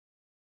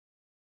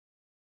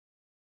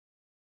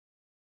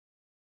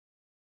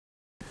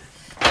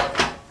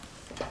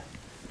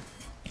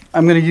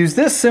I'm going to use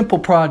this simple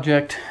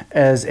project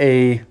as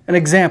an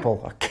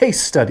example, a case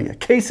study, a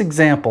case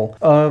example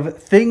of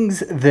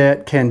things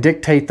that can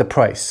dictate the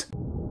price.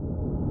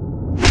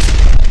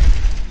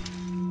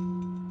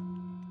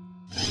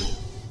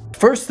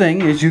 First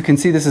thing is, you can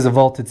see this is a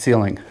vaulted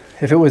ceiling.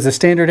 If it was a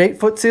standard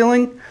 8-foot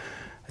ceiling,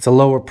 it's a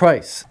lower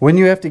price. When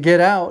you have to get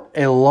out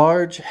a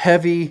large,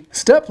 heavy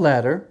step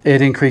ladder,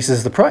 it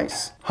increases the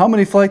price. How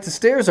many flights of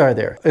stairs are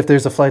there? If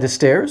there's a flight of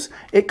stairs,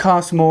 it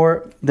costs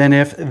more than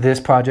if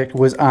this project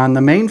was on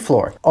the main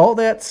floor. All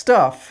that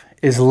stuff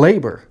is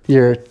labor.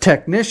 Your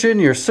technician,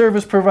 your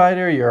service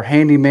provider, your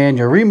handyman,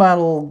 your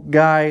remodel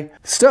guy,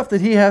 stuff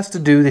that he has to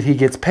do that he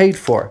gets paid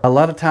for. A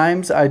lot of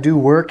times I do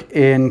work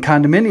in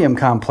condominium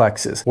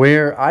complexes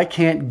where I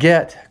can't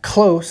get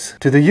close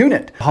to the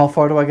unit. How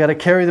far do I got to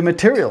carry the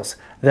materials?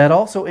 That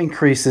also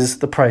increases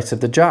the price of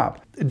the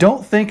job.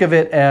 Don't think of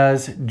it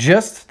as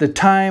just the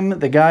time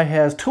the guy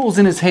has tools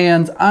in his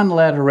hands on the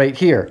ladder right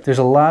here. There's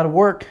a lot of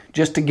work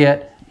just to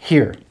get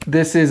here.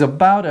 This is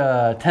about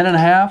a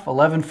 10.5,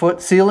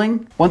 11-foot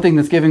ceiling. One thing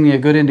that's giving me a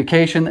good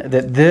indication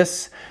that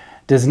this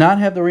does not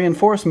have the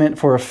reinforcement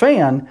for a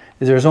fan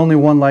is there's only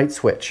one light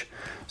switch.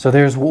 So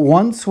there's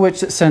one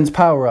switch that sends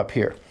power up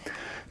here.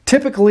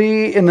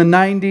 Typically in the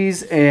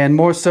 90s and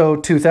more so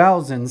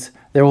 2000s,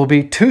 there will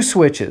be 2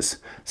 switches,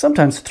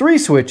 sometimes 3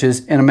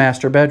 switches in a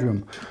master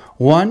bedroom.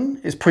 One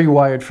is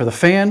pre-wired for the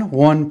fan,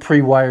 one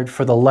pre-wired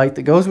for the light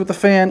that goes with the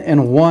fan,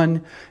 and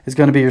one is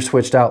going to be your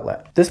switched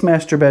outlet. This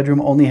master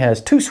bedroom only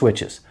has 2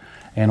 switches,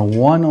 and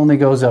one only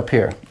goes up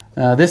here.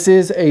 This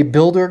is a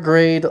builder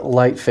grade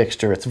light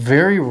fixture. It's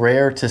very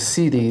rare to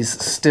see these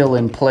still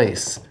in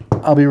place.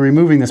 I'll be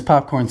removing this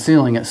popcorn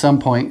ceiling at some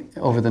point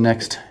over the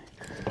next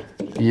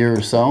year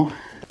or so.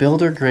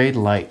 Builder grade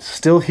light,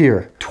 still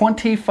here,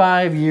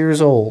 25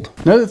 years old.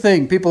 Another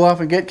thing people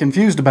often get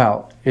confused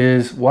about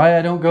is why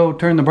I don't go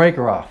turn the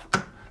breaker off.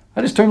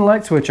 I just turn the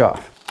light switch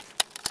off.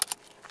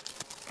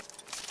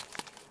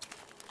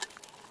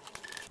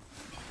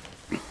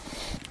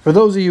 For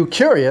those of you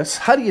curious,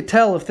 how do you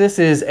tell if this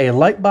is a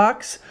light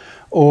box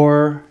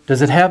or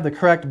does it have the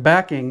correct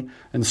backing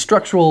and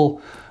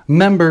structural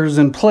members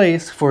in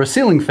place for a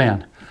ceiling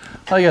fan?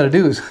 All you gotta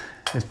do is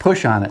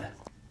push on it.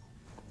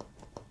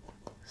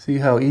 See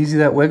how easy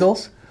that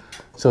wiggles?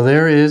 So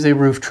there is a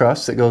roof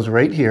truss that goes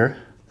right here,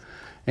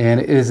 and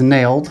it is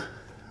nailed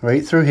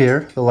right through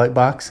here. The light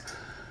box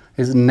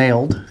is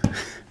nailed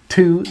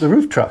to the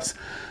roof truss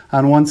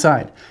on one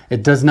side.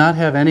 It does not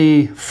have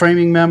any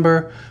framing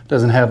member,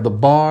 doesn't have the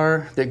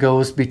bar that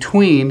goes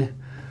between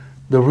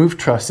the roof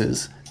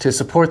trusses to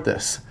support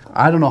this.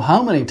 I don't know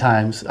how many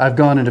times I've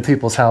gone into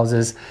people's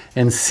houses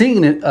and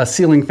seen a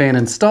ceiling fan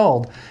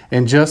installed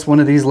in just one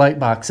of these light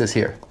boxes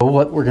here. So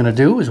what we're gonna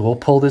do is we'll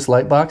pull this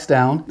light box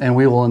down and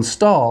we will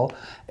install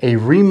a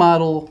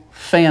remodel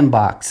fan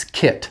box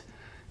kit.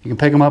 You can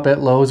pick them up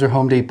at Lowe's or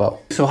Home Depot.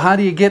 So how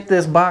do you get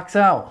this box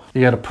out? You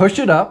gotta push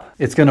it up.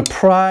 It's gonna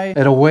pry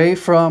it away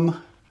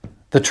from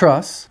the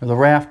truss or the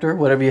rafter,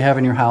 whatever you have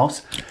in your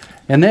house.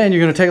 And then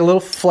you're gonna take a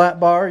little flat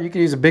bar. You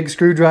can use a big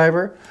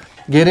screwdriver.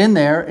 Get in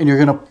there and you're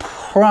gonna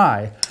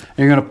pry. And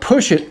you're gonna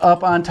push it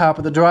up on top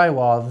of the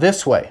drywall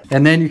this way.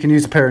 And then you can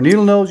use a pair of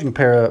needle nose, you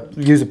can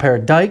use a pair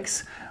of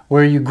dikes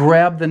where you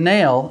grab the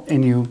nail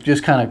and you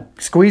just kind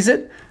of squeeze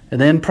it and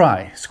then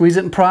pry. Squeeze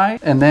it and pry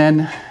and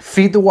then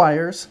feed the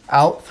wires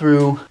out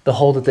through the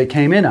hole that they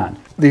came in on.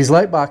 These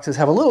light boxes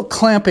have a little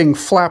clamping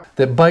flap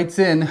that bites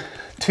in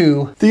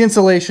to the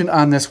insulation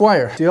on this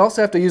wire. So you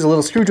also have to use a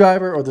little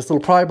screwdriver or this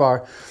little pry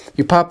bar.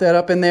 You pop that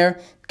up in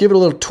there, give it a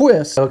little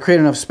twist. It'll create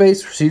enough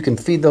space so you can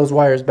feed those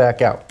wires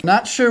back out.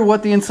 Not sure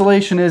what the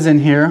insulation is in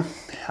here.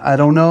 I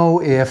don't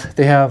know if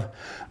they have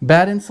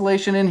bad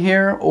insulation in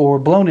here or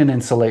blown-in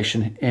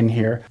insulation in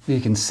here.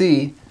 You can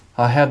see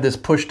I have this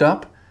pushed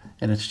up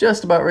and it's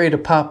just about ready to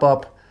pop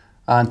up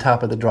on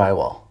top of the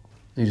drywall.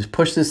 You just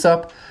push this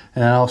up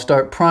and then I'll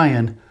start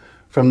prying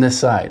from this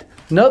side.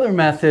 Another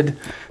method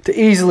to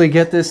easily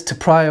get this to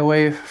pry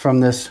away from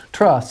this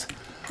truss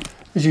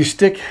is you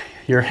stick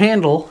your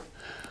handle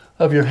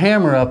of your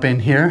hammer up in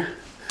here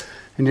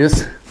and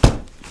just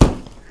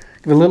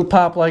give a little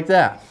pop like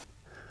that.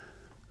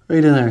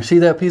 Right in there. See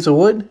that piece of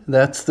wood?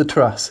 That's the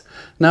truss.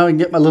 Now I can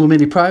get my little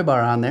mini pry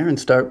bar on there and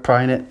start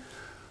prying it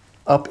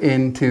up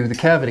into the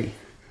cavity.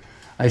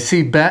 I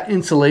see batt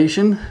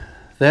insulation.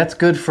 That's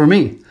good for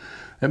me.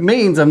 It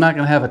means I'm not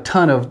going to have a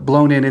ton of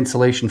blown-in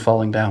insulation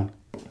falling down.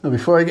 Now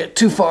before I get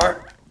too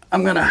far,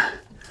 I'm going to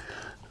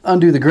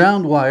undo the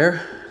ground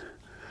wire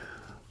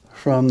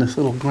from this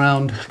little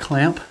ground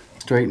clamp.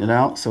 Straighten it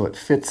out so it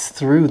fits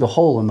through the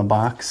hole in the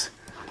box.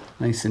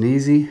 Nice and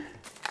easy.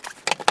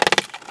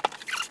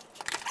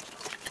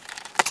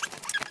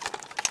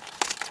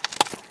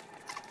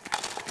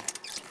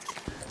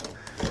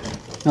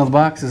 Now the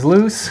box is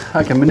loose.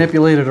 I can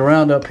manipulate it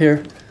around up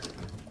here.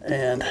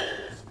 And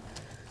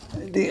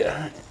the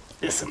idea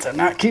is, since I'm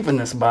not keeping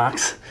this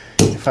box,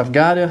 if I've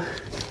got to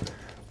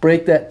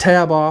break that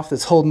tab off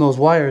that's holding those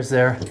wires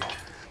there,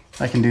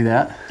 I can do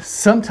that.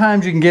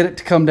 Sometimes you can get it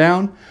to come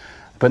down.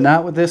 but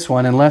not with this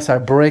one unless I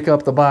break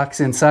up the box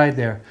inside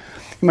there.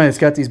 It's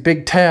got these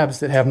big tabs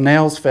that have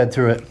nails fed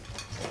through it.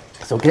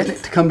 So getting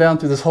it to come down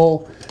through this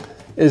hole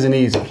isn't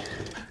easy.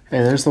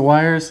 Okay, there's the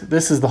wires.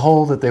 This is the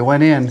hole that they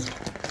went in.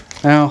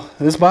 Now,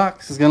 this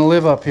box is gonna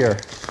live up here.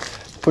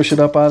 Push it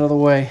up out of the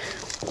way.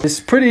 It's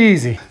pretty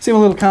easy. Seems a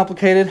little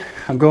complicated.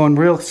 I'm going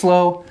real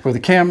slow for the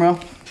camera,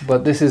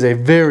 but this is a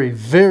very,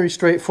 very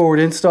straightforward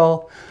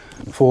install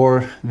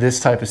for this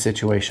type of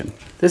situation.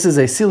 This is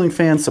a ceiling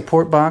fan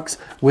support box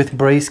with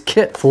brace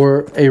kit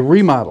for a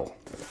remodel.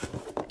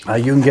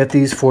 You can get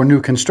these for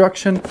new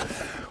construction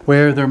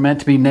where they're meant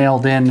to be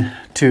nailed in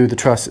to the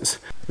trusses.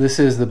 This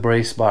is the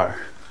brace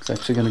bar. It's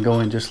actually going to go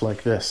in just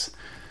like this.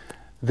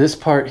 This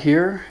part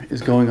here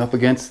is going up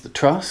against the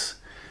truss,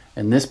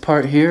 and this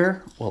part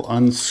here will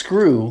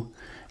unscrew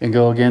and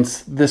go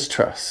against this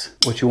truss.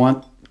 What you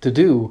want to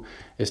do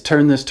is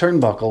turn this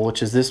turnbuckle,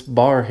 which is this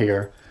bar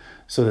here,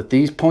 so that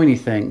these pointy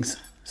things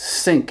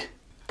sink,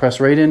 press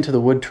right into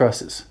the wood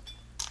trusses.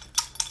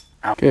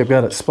 Okay, I've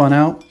got it spun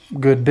out a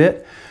good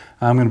bit.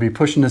 I'm going to be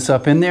pushing this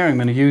up in there. I'm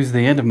going to use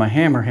the end of my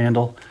hammer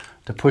handle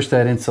to push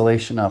that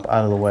insulation up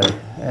out of the way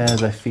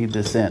as I feed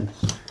this in.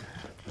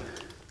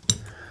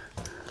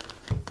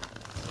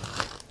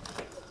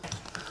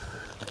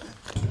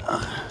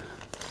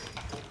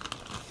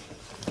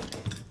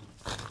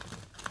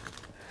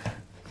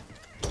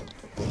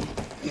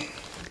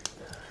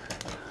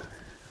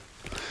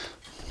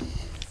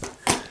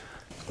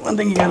 One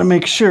thing you got to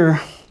make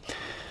sure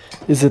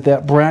is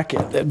that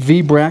bracket, that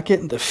V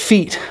bracket, the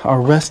feet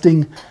are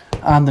resting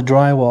on the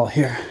drywall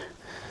here.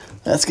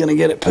 That's going to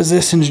get it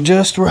positioned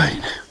just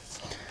right.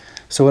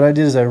 So what I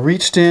did is I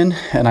reached in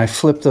and I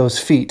flipped those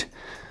feet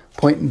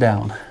pointing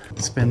down.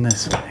 Spin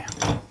this way.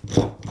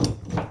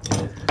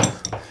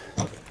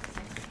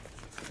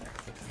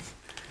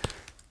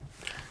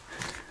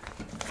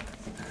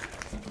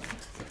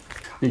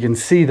 You can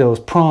see those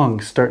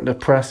prongs starting to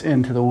press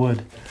into the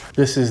wood.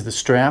 This is the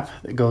strap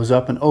that goes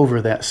up and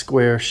over that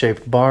square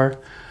shaped bar.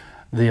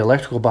 The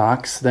electrical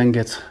box then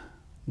gets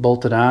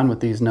bolted on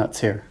with these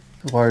nuts here.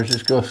 The wires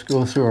just go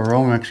through a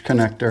Romex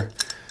connector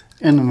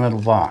in the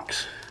middle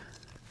box.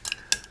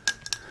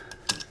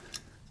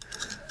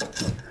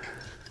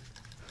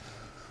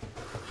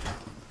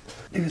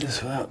 Do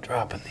this without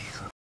dropping these.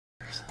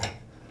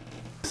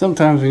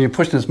 Sometimes when you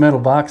push this metal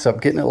box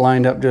up, getting it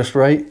lined up just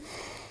right,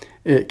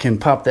 it can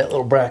pop that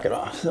little bracket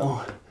off.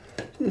 So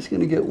just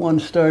gonna get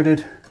one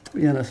started. To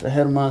be honest, I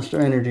had a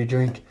Monster Energy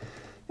drink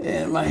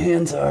and my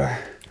hands are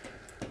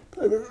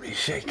literally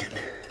shaking.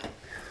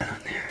 Down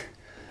there.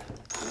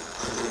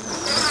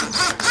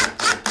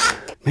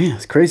 Man,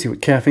 it's crazy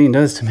what caffeine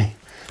does to me.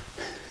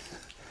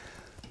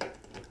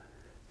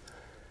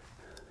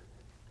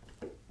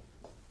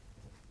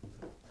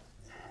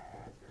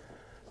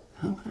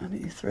 Oh, how do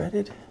you thread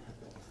it?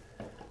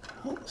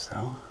 Hope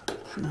so.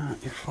 If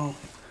not, your fault.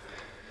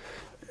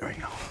 There we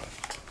go.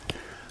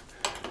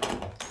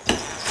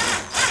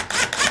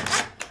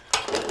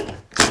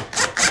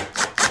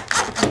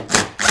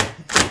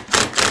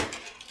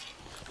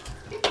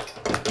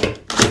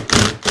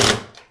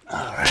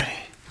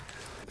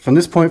 From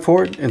this point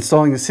forward,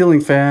 installing the ceiling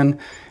fan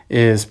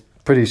is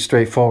pretty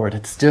straightforward.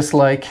 It's just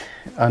like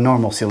a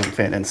normal ceiling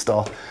fan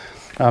install.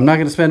 I'm not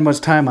going to spend much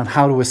time on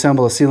how to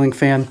assemble a ceiling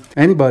fan.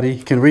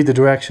 Anybody can read the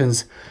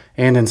directions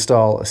and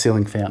install a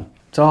ceiling fan.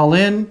 It's all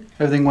in.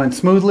 Everything went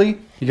smoothly.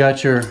 You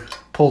got your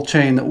pull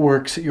chain that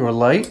works your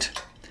light.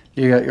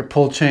 You got your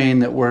pull chain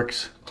that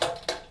works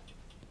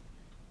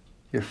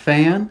your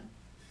fan.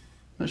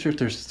 Not sure if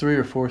there's 3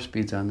 or 4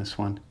 speeds on this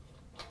one.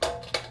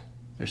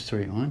 There's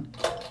 3. 1,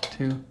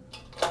 2.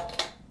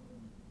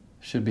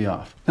 Should be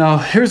off. Now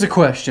here's a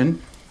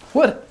question.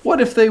 What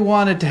if they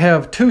wanted to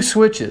have 2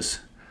 switches?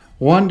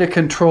 One to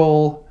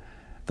control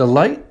the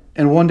light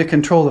and one to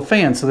control the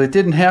fan, so they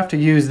didn't have to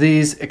use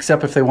these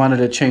except if they wanted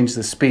to change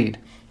the speed.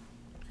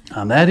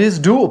 That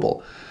is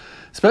doable,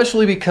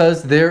 especially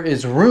because there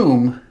is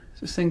room.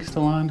 Is this thing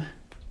still on?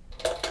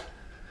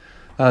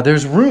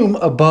 There's room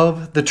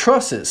above the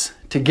trusses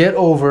to get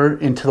over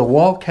into the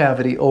wall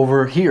cavity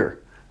over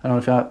here. I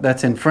don't know if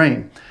that's in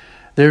frame.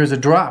 There's a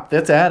drop,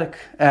 that's attic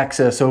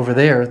access over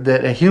there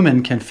that a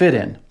human can fit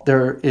in.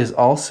 There is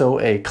also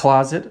a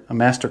closet, a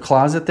master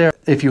closet there.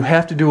 If you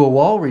have to do a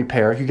wall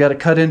repair, you got to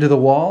cut into the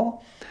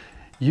wall,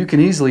 you can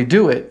easily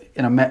do it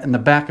in the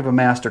back of a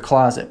master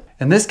closet.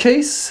 In this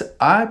case,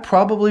 I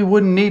probably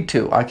wouldn't need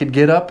to. I could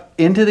get up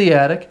into the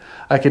attic,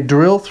 I could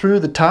drill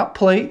through the top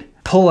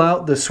plate, pull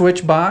out the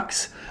switch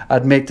box.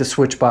 I'd make the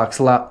switch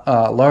box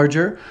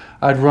larger.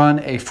 I'd run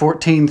a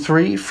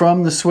 14-3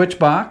 from the switch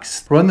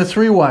box, run the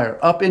 3-wire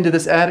up into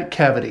this attic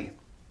cavity.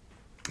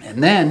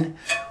 And then,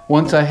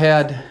 once I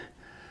had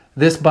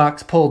this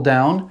box pulled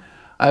down,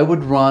 I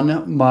would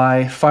run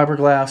my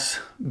fiberglass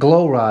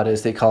glow rod,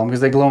 as they call them,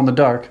 because they glow in the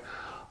dark,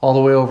 all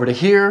the way over to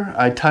here.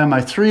 I'd tie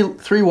my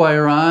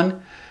 3-wire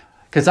on,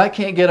 because I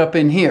can't get up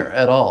in here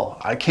at all.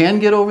 I can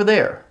get over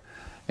there.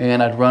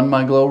 And I'd run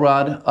my glow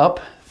rod up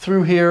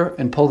through here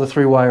and pull the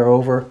 3-wire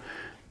over,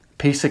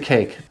 piece of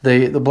cake.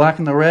 The black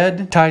and the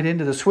red tied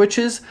into the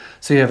switches.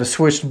 So you have a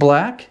switched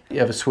black, you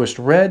have a switched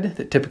red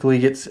that typically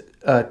gets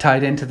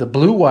tied into the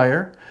blue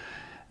wire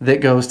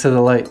that goes to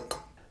the light.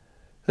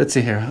 Let's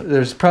see here.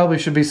 There's probably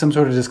should be some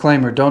sort of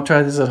disclaimer. Don't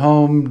try this at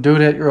home. Do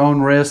it at your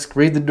own risk.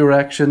 Read the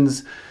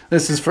directions.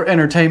 This is for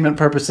entertainment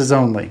purposes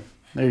only.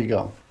 There you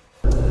go.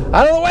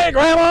 Out of the way,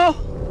 Grandma!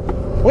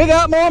 We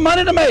got more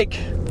money to make.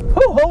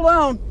 Whew, hold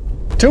on.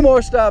 2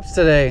 more stops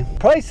today.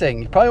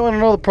 Pricing. You probably want to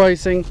know the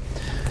pricing.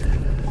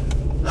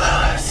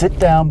 Sit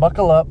down,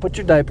 buckle up, put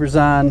your diapers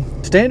on.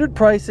 Standard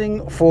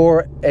pricing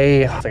for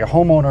it's like a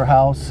homeowner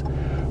house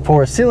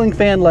for a ceiling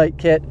fan light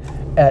kit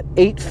at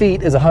 8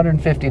 feet is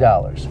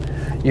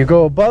 $150. You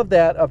go above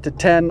that up to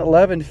 10,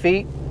 11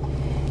 feet.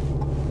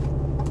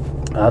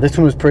 This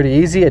one was pretty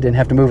easy. I didn't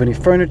have to move any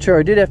furniture.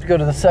 I did have to go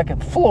to the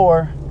 2nd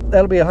floor.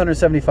 That'll be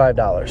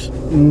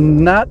 $175.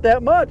 Not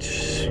that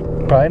much.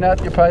 Probably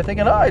not. You're probably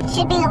thinking, oh, it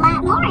should be a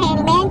lot more,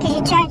 Handyman, because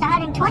you charged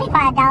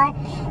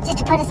 $125 just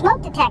to put a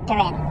smoke detector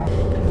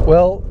in.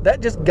 Well,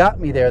 that just got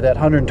me there, that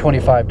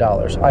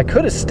 $125. I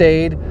could have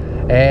stayed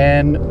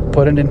and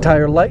put an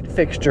entire light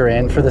fixture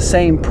in for the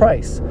same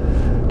price.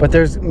 But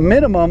there's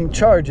minimum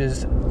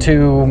charges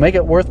to make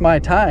it worth my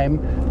time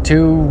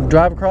to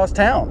drive across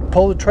town,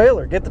 pull the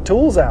trailer, get the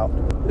tools out.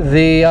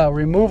 The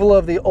removal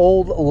of the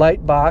old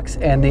light box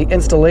and the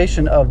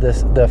installation of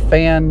the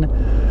fan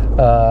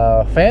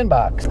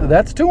box,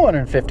 that's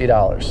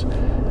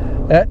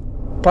 $250. That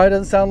probably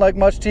doesn't sound like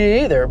much to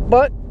you either,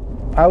 but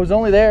I was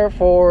only there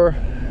for,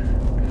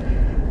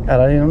 God, I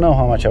don't even know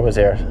how much I was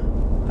there.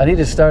 I need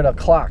to start a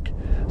clock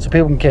so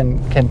people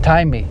can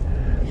time me.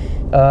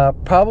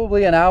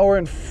 Probably an hour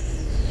and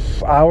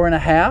a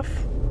half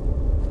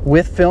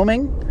with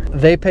filming.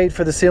 They paid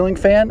for the ceiling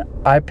fan.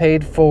 I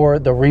paid for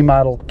the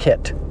remodel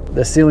kit,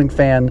 the ceiling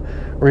fan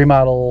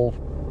remodel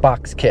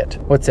box kit.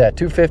 What's that?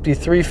 $250,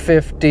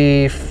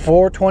 $350,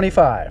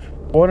 $425.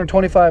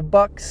 425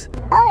 bucks.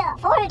 Oh yeah,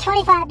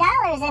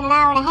 $425 in an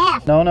hour and a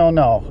half.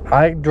 No.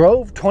 I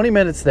drove 20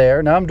 minutes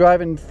there. Now I'm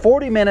driving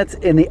 40 minutes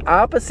in the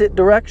opposite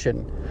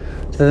direction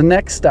to the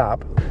next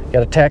stop. Got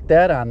to tack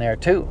that on there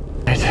too.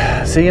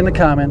 Right. See you in the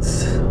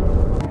comments.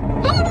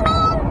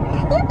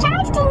 Handyman, you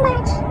charge too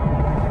much.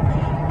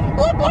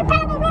 You're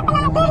probably ripping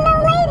out little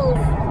old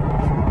ladies.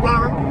 No,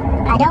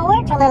 I don't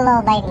work for little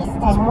old ladies.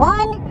 There's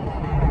one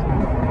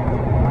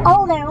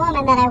older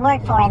woman that I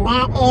work for, and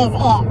that is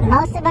it.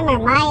 Most of them are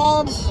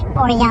my age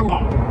or younger.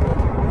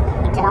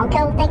 So don't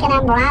go thinking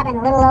I'm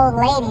robbing little old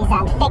ladies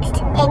on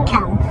fixed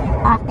income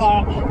off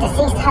their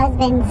deceased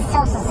husband's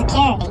Social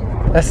Security.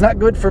 That's not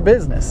good for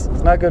business.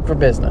 It's not good for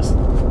business.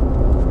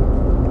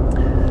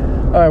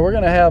 All right, we're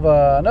going to have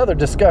another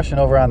discussion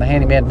over on the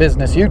Handyman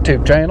Business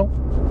YouTube channel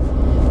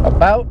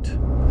about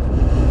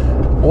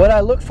what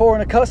I look for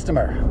in a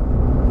customer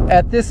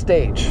at this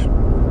stage.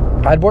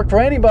 I'd work for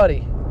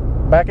anybody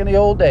back in the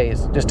old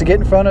days just to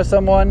get in front of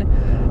someone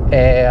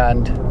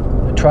and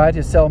try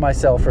to sell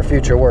myself for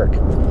future work.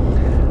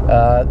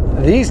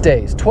 These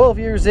days, 12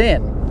 years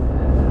in,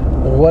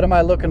 what am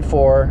I looking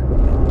for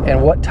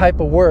and what type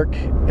of work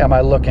am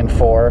I looking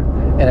for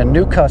in a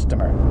new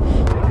customer?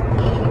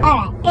 All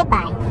right,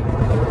 goodbye.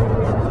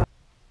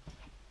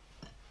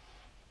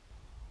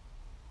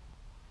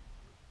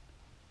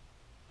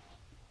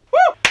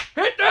 Woo!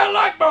 Hit that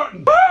like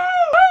button!